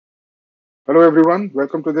Hello everyone,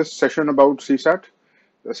 welcome to this session about CSAT.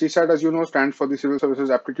 The CSAT, as you know, stands for the Civil Services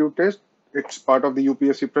Aptitude Test. It's part of the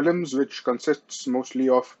UPSC prelims, which consists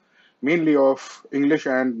mainly of English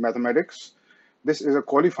and mathematics. This is a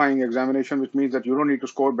qualifying examination, which means that you don't need to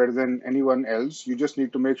score better than anyone else. You just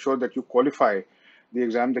need to make sure that you qualify the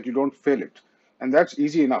exam, that you don't fail it. And that's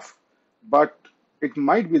easy enough. But it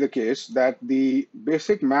might be the case that the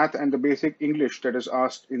basic math and the basic English that is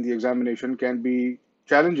asked in the examination can be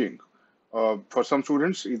challenging for some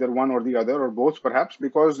students, either one or the other, or both perhaps,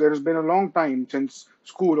 because there has been a long time since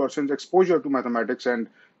school or since exposure to mathematics and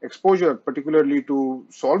exposure particularly to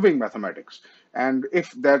solving mathematics. And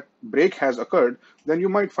if that break has occurred, then you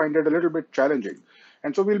might find it a little bit challenging.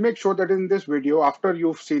 And so we'll make sure that in this video, after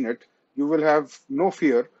you've seen it, you will have no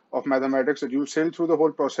fear of mathematics, that you'll sail through the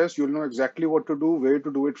whole process. You'll know exactly what to do, where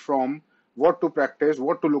to do it from, what to practice,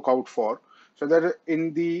 what to look out for, so that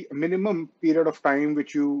in the minimum period of time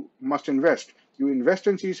which you must invest, you invest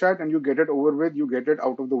in CSAT and you get it over with, you get it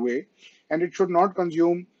out of the way, and it should not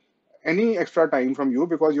consume any extra time from you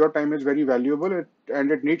because your time is very valuable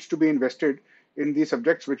and it needs to be invested in the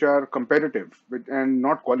subjects which are competitive and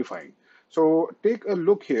not qualifying. So take a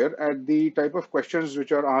look here at the type of questions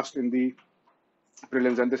which are asked in the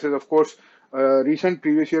prelims, and this is of course a recent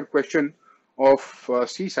previous year question of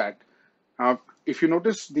CSAT. uh, if you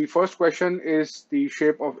notice, the first question is the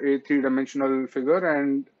shape of a three-dimensional figure,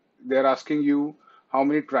 and they're asking you how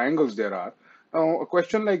many triangles there are. Now, a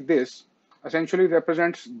question like this essentially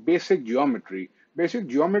represents basic geometry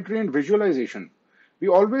and visualization. We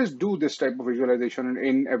always do this type of visualization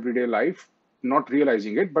in everyday life, not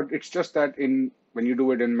realizing it, but it's just that when you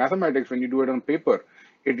do it in mathematics, when you do it on paper,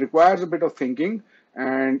 it requires a bit of thinking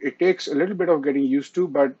and it takes a little bit of getting used to,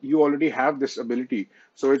 but you already have this ability,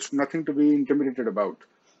 so it's nothing to be intimidated about.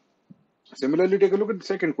 Similarly, take a look at the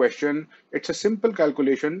second question. It's a simple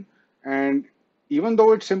calculation, and even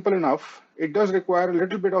though it's simple enough, it does require a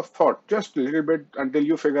little bit of thought, just a little bit, until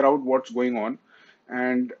you figure out what's going on.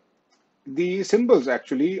 And the symbols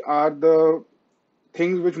actually are the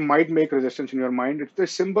things which might make resistance in your mind. It's the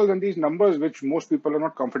symbols and these numbers which most people are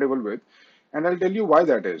not comfortable with, and I'll tell you why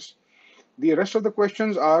that is. The rest of the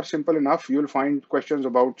questions are simple enough. You'll find questions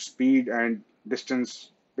about speed and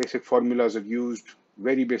distance. Basic formulas are used,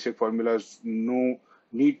 very basic formulas, no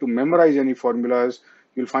need to memorize any formulas.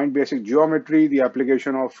 You'll find basic geometry, the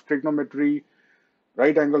application of trigonometry,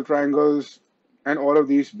 right angle triangles, and all of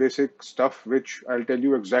these basic stuff, which I'll tell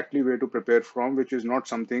you exactly where to prepare from, which is not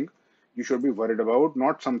something you should be worried about,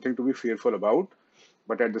 not something to be fearful about.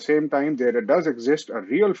 But at the same time, there does exist a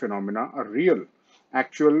real phenomena, a real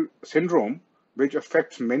actual syndrome, which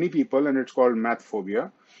affects many people, and it's called math phobia.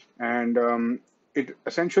 And it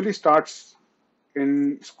essentially starts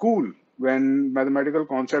in school when mathematical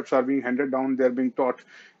concepts are being handed down, they're being taught.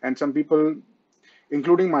 And some people,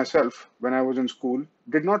 including myself, when I was in school,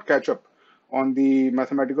 did not catch up on the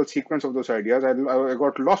mathematical sequence of those ideas. I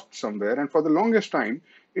got lost somewhere, and for the longest time,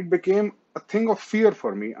 it became a thing of fear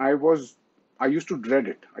for me. I used to dread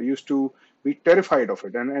it. I used to be terrified of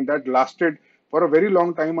it, and that lasted for a very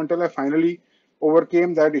long time until I finally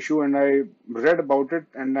overcame that issue and I read about it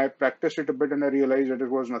and I practiced it a bit and I realized that it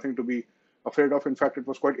was nothing to be afraid of. In fact, it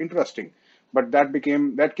was quite interesting. But that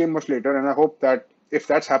came much later, and I hope that if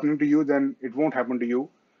that's happening to you, then it won't happen to you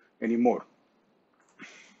anymore.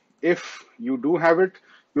 If you do have it,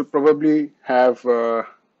 you'll probably have,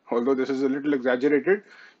 although this is a little exaggerated,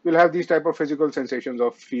 you'll have these type of physical sensations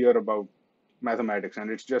of fear about mathematics, and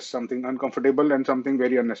it's just something uncomfortable and something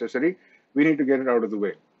very unnecessary. We need to get it out of the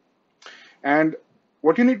way. And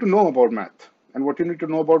what you need to know about math, and what you need to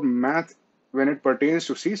know about math when it pertains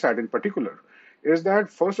to CSAT in particular, is that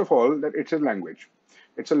first of all, that it's a language.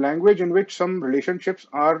 It's a language in which some relationships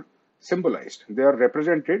are symbolized, they are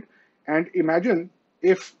represented. And imagine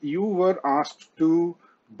if you were asked to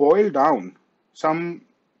boil down some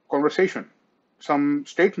conversation, some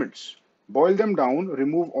statements, boil them down,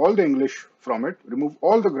 remove all the English from it, remove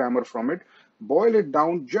all the grammar from it, boil it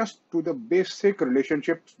down just to the basic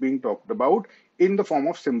relationships being talked about in the form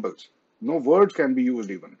of symbols. No words can be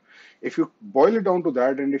used even. If you boil it down to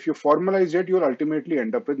that and if you formalize it, you'll ultimately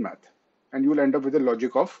end up with math. And you'll end up with the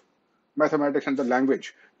logic of mathematics and the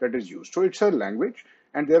language that is used. So it's a language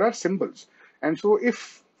and there are symbols. And so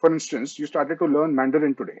if, for instance, you started to learn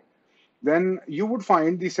Mandarin today, then you would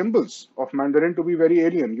find the symbols of Mandarin to be very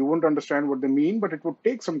alien. You wouldn't understand what they mean, but it would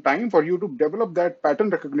take some time for you to develop that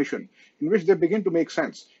pattern recognition in which they begin to make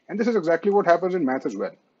sense. And this is exactly what happens in math as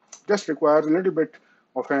well. Just requires a little bit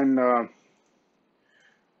of an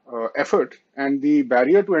effort, and the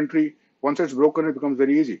barrier to entry, once it's broken, it becomes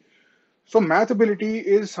very easy. So math ability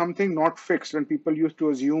is something not fixed, and people used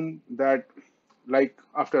to assume that, like,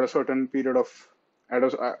 after a certain period of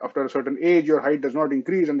after a certain age, your height does not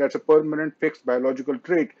increase, and that's a permanent fixed biological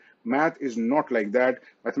trait. Math is not like that.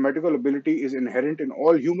 Mathematical ability is inherent in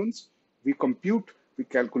all humans. We compute, we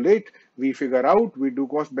calculate, we figure out, we do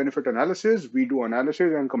cost benefit analysis, we do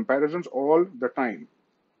analysis and comparisons all the time.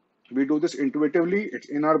 We do this intuitively. It's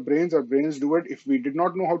in our brains. Our brains do it. If we did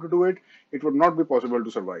not know how to do it, it would not be possible to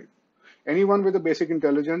survive. Anyone with a basic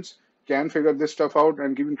intelligence can figure this stuff out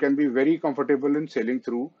and can be very comfortable in sailing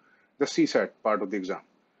through the CSAT part of the exam.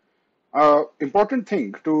 Important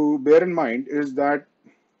thing to bear in mind is that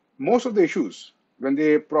most of the issues, when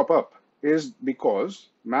they prop up, is because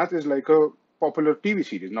math is like a popular TV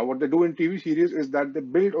series. Now, what they do in TV series is that they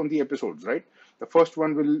build on the episodes, right? The first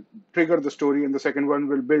one will trigger the story, and the second one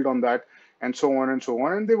will build on that, and so on and so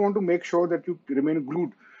on. And they want to make sure that you remain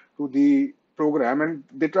glued to the program, and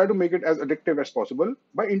they try to make it as addictive as possible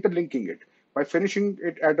by interlinking it, by finishing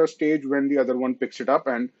it at a stage when the other one picks it up,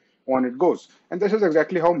 and on it goes. And this is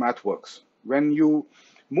exactly how math works. When you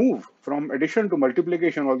move from addition to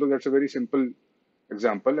multiplication, although that's a very simple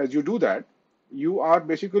example, as you do that, you are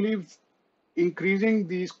basically increasing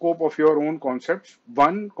the scope of your own concepts,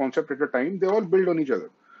 one concept at a time. They all build on each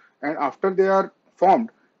other. And after they are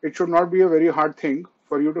formed, it should not be a very hard thing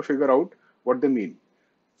for you to figure out what they mean.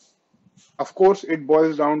 Of course, it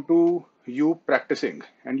boils down to you practicing,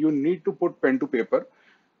 and you need to put pen to paper.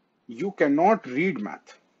 You cannot read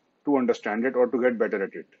math to understand it or to get better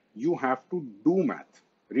at it. You have to do math.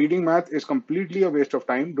 Reading math is completely a waste of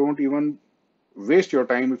time. Don't even waste your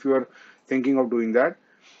time if you are thinking of doing that.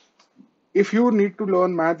 If you need to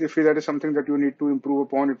learn math, if that is something that you need to improve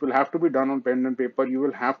upon, it will have to be done on pen and paper. You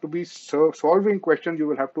will have to be solving questions. You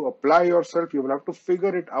will have to apply yourself. You will have to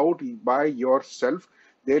figure it out by yourself.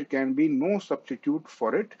 There can be no substitute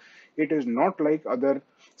for it. It is not like other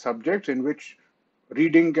subjects in which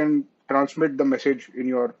reading can transmit the message in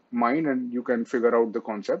your mind and you can figure out the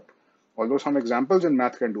concept. Although some examples in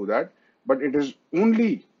math can do that, but it is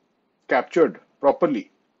only captured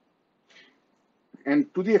properly,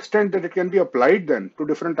 and to the extent that it can be applied then to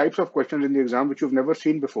different types of questions in the exam which you've never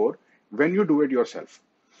seen before, when you do it yourself.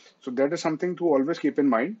 So that is something to always keep in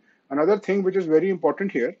mind. Another thing which is very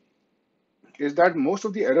important here is that most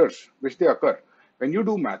of the errors which they occur when you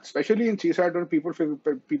do math, especially in CSAT,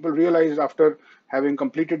 when people realize after having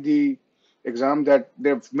completed the exam that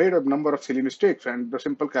they've made a number of silly mistakes, and the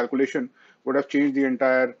simple calculation would have changed the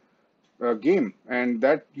entire game. And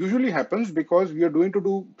that usually happens because we are trying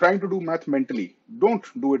to do math mentally. Don't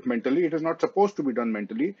do it mentally. It is not supposed to be done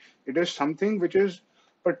mentally. It is something which is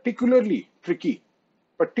particularly tricky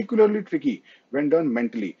when done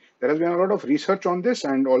mentally. There has been a lot of research on this,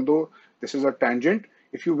 and although this is a tangent,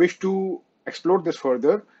 if you wish to explore this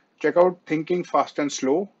further, check out Thinking Fast and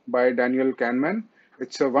Slow by Daniel Kahneman.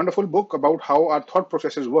 It's a wonderful book about how our thought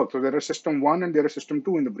processes work. So there is system 1 and there is system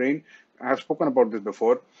 2 in the brain. I have spoken about this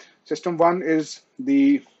before. System 1 is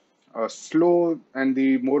the slow and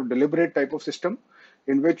the more deliberate type of system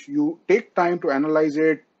in which you take time to analyze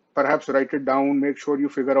it, perhaps write it down, make sure you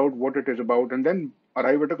figure out what it is about, and then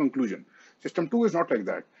arrive at a conclusion. System 2 is not like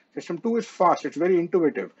that. System 2 is fast. It's very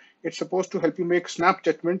intuitive. It's supposed to help you make snap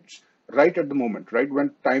judgments right at the moment, right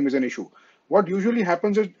when time is an issue. What usually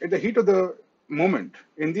happens is at the heat of the moment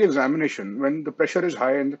in the examination, when the pressure is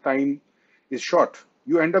high and the time is short,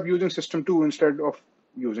 you end up using system 2 instead of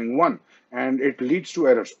using 1, and it leads to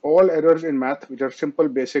errors. All errors in math, which are simple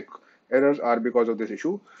basic errors, are because of this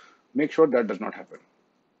issue. Make sure that does not happen.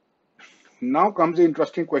 Now comes the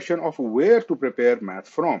interesting question of where to prepare math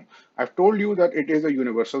from. I've told you that it is a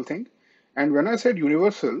universal thing, and when I said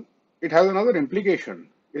universal, it has another implication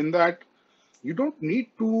in that you don't need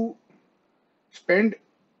to spend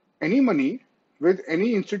any money with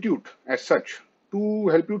any institute as such to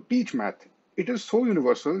help you teach math. It is so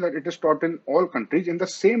universal that it is taught in all countries in the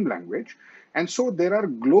same language, and so there are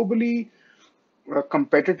globally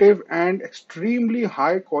competitive and extremely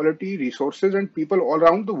high quality resources and people all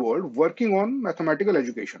around the world working on mathematical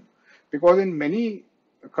education. Because in many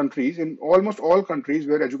countries, in almost all countries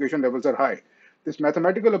where education levels are high, this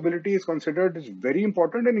mathematical ability is considered as very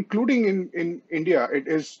important, and including in India, it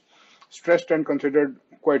is stressed and considered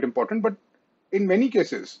quite important. But in many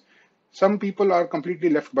cases, some people are completely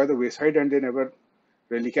left by the wayside and they never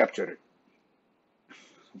really capture it.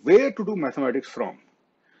 Where to do mathematics from?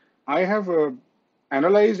 I have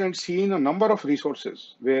analyzed and seen a number of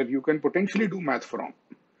resources where you can potentially do math from.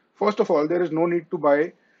 First of all, there is no need to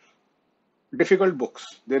buy difficult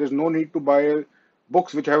books. There is no need to buy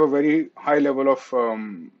books which have a very high level of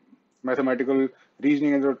mathematical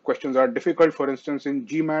reasoning and the questions are difficult. For instance, in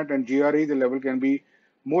GMAT and GRE, the level can be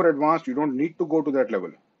more advanced. You don't need to go to that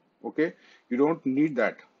level. Okay, you don't need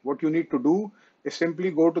that. What you need to do is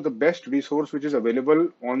simply go to the best resource which is available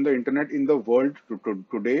on the internet in the world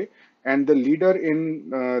today, and the leader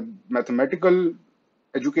in mathematical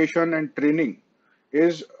education and training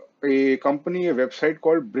is a company, a website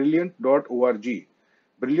called brilliant.org.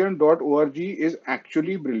 Brilliant.org is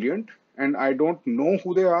actually brilliant, and I don't know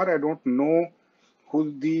who they are. I don't know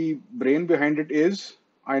who the brain behind it is.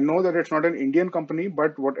 I know that it's not an Indian company,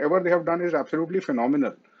 but whatever they have done is absolutely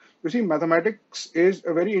phenomenal. You see, mathematics is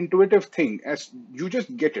a very intuitive thing, as you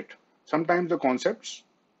just get it. Sometimes the concepts,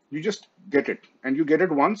 you just get it, and you get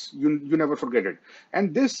it once, you never forget it.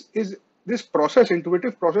 And this process,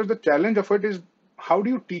 intuitive process, the challenge of it is, how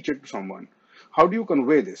do you teach it to someone? How do you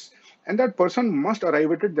convey this? And that person must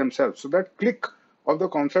arrive at it themselves. So that click of the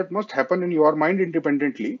concept must happen in your mind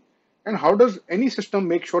independently. And how does any system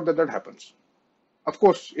make sure that that happens? Of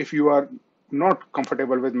course, if you are not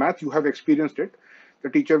comfortable with math, you have experienced it. The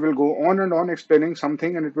teacher will go on and on explaining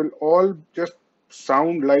something, and it will all just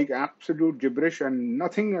sound like absolute gibberish and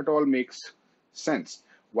nothing at all makes sense.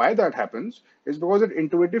 Why that happens is because that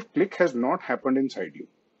intuitive click has not happened inside you,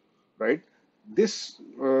 right? This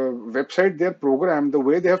website, their program, the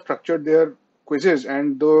way they have structured their quizzes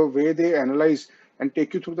and the way they analyze and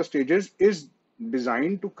take you through the stages is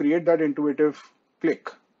designed to create that intuitive click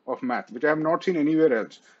of math, which I have not seen anywhere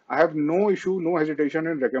else. I have no issue, no hesitation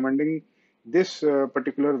in recommending this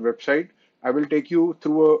particular website. I will take you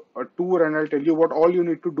through a tour, and I'll tell you what all you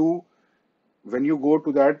need to do when you go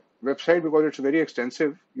to that website, because it's very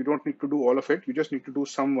extensive. You don't need to do all of it. You just need to do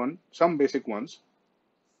some basic ones.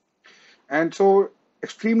 And so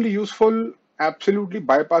extremely useful, absolutely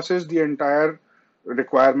bypasses the entire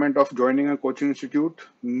requirement of joining a coaching institute.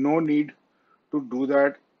 No need to do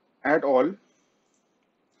that at all.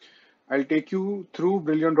 I'll take you through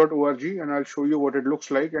brilliant.org and I'll show you what it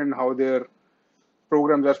looks like and how their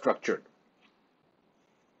programs are structured.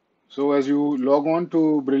 So as you log on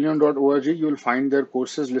to brilliant.org, you'll find their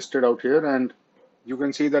courses listed out here, and you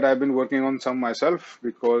can see that I've been working on some myself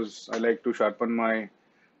because I like to sharpen my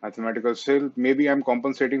mathematical skill. Maybe I'm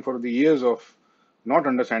compensating for the years of not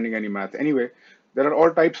understanding any math. Anyway, there are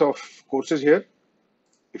all types of courses here.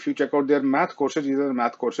 If you check out their math courses, these are the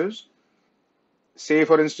math courses. Say,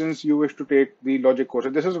 for instance, you wish to take the logic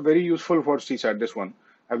courses. This is very useful for CSAT, this one.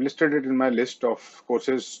 I've listed it in my list of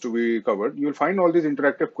courses to be covered. You'll find all these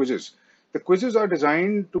interactive quizzes. The quizzes are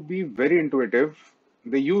designed to be very intuitive.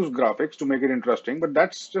 They use graphics to make it interesting, but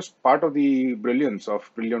that's just part of the brilliance of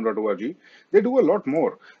brilliant.org. They do a lot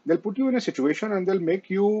more. They'll put you in a situation and they'll make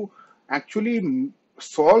you actually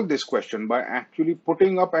solve this question by actually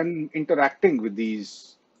putting up and interacting with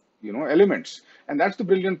these, elements. And that's the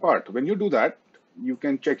brilliant part. When you do that, you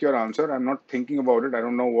can check your answer. I'm not thinking about it. I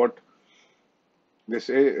don't know what this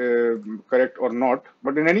is correct or not.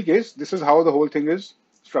 But in any case, this is how the whole thing is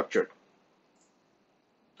structured.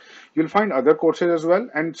 You'll find other courses as well.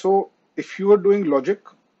 And so if you are doing logic,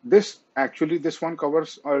 this one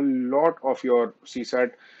covers a lot of your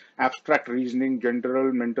CSAT abstract reasoning,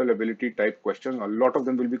 general mental ability type questions. A lot of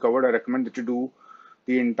them will be covered. I recommend that you do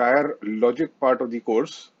the entire logic part of the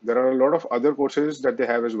course. There are a lot of other courses that they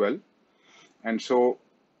have as well. And so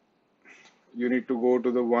you need to go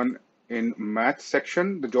to the one in math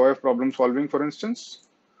section, the joy of problem solving, for instance.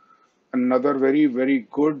 Another very, very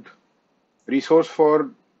good resource for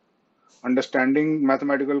understanding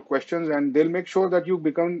mathematical questions, and they'll make sure that you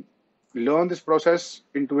learn this process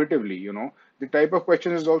intuitively. The type of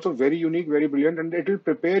question is also very unique, very brilliant, and it will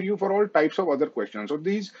prepare you for all types of other questions. So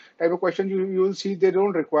these type of questions, you will see, they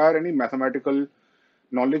don't require any mathematical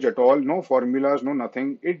knowledge at all, no formulas, no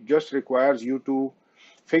nothing. It just requires you to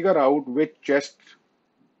figure out which chest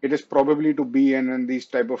it is probably to be in, and these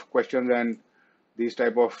type of questions and these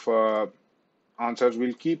type of answers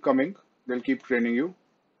will keep coming. They'll keep training you.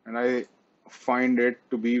 And I find it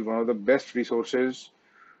to be one of the best resources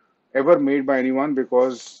ever made by anyone,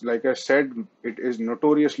 because like I said, it is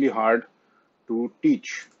notoriously hard to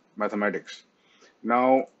teach mathematics.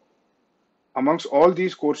 Now, amongst all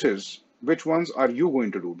these courses, which ones are you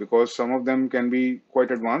going to do? Because some of them can be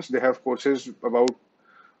quite advanced. They have courses about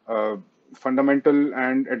fundamental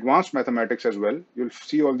and advanced mathematics as well. You'll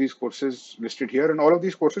see all these courses listed here, and all of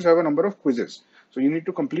these courses have a number of quizzes. So you need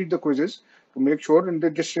to complete the quizzes to make sure,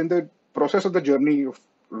 and just in the process of the journey of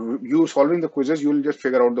you solving the quizzes, you'll just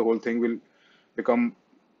figure out the whole thing will become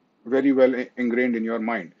very well ingrained in your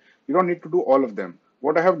mind. You don't need to do all of them.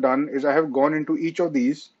 What I have done is I have gone into each of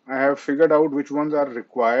these. I have figured out which ones are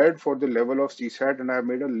required for the level of CSAT, and I have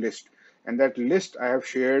made a list. And that list I have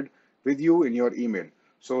shared with you in your email.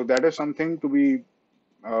 So that is something to be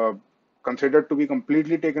uh, considered to be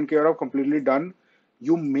completely taken care of, completely done.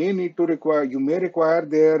 You may require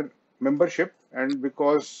their membership, and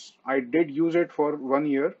because I did use it for 1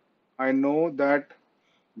 year, I know that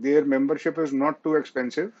their membership is not too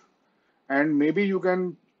expensive, and maybe you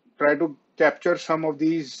can try to capture some of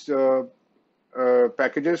these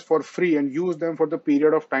packages for free and use them for the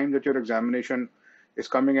period of time that your examination is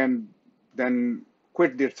coming, and then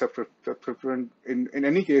quit the subscription. In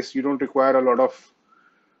any case, you don't require a lot of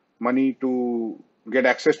money to get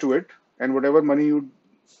access to it, and whatever money you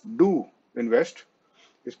do invest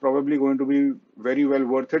is probably going to be very well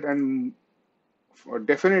worth it, and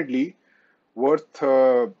definitely worth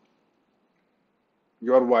your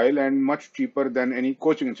while, and much cheaper than any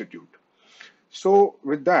coaching institute. So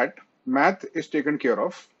with that, math is taken care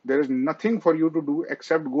of. There is nothing for you to do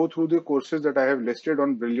except go through the courses that I have listed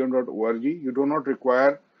on brilliant.org. You do not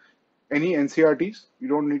require any NCRTs. You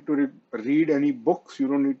don't need to read any books. You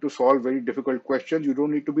don't need to solve very difficult questions. You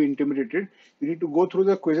don't need to be intimidated. You need to go through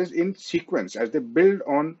the quizzes in sequence as they build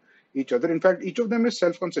on each other. In fact, each of them is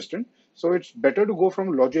self-consistent. So it's better to go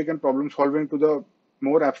from logic and problem solving to the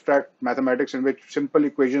more abstract mathematics, in which simple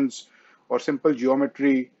equations or simple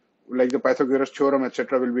geometry like the Pythagoras theorem,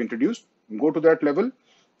 etc., will be introduced. Go to that level,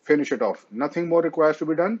 finish it off. Nothing more requires to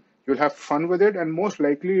be done. You'll have fun with it, and most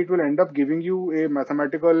likely it will end up giving you a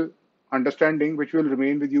mathematical understanding which will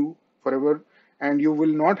remain with you forever, and you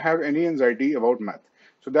will not have any anxiety about math.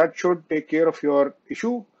 So that should take care of your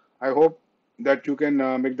issue. I hope that you can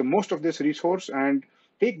make the most of this resource and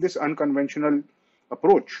take this unconventional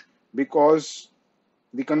approach, because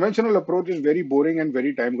the conventional approach is very boring and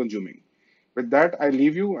very time consuming. With that, I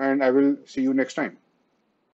leave you, and I will see you next time.